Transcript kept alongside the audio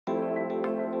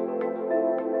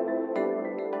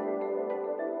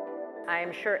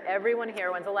I'm sure everyone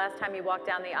here, when's the last time you walked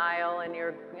down the aisle in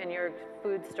your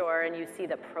food store and you see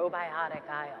the probiotic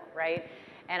aisle, right?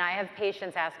 And I have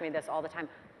patients ask me this all the time.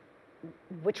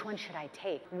 Which one should I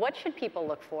take? What should people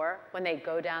look for when they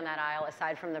go down that aisle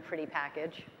aside from the pretty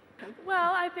package?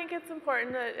 Well, I think it's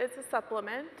important that it's a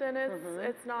supplement, and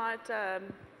it's not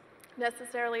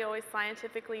necessarily always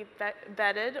scientifically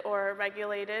vetted or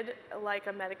regulated like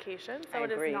a medication. So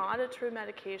it is not a true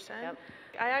medication. Yep.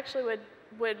 I actually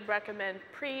would recommend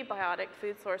prebiotic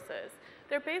food sources.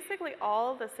 They're basically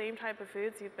all the same type of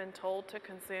foods you've been told to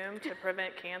consume to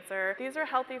prevent cancer. These are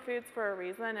healthy foods for a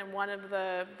reason, and one of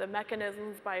the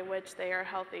mechanisms by which they are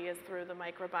healthy is through the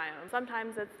microbiome.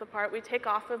 Sometimes it's the part we take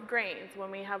off of grains. When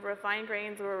we have refined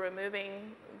grains, we're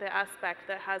removing the aspect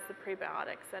that has the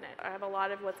prebiotics in it. I have a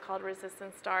lot of what's called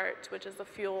resistant starch, which is the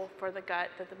fuel for the gut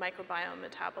that the microbiome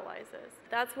metabolizes.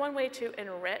 That's one way to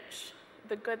enrich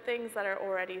the good things that are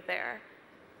already there.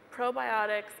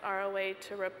 Probiotics are a way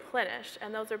to replenish,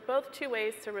 and those are both two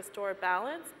ways to restore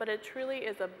balance, but it truly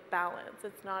is a balance.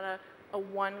 It's not a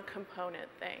one component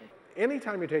thing.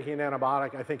 Anytime you're taking an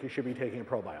antibiotic, I think you should be taking a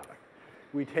probiotic.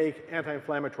 We take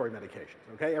anti-inflammatory medications,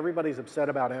 okay? Everybody's upset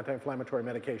about anti-inflammatory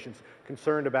medications,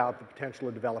 concerned about the potential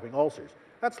of developing ulcers.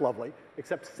 That's lovely,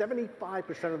 except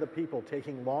 75% of the people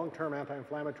taking long-term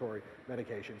anti-inflammatory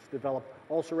medications develop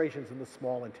ulcerations in the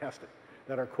small intestine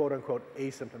that are quote-unquote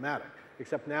asymptomatic,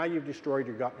 except now you've destroyed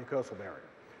your gut mucosal barrier.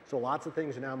 So lots of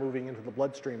things are now moving into the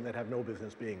bloodstream that have no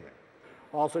business being there.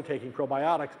 Also, taking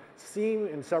probiotics seem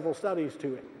in several studies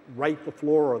to right the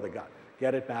flora of the gut,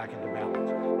 get it back into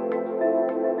balance.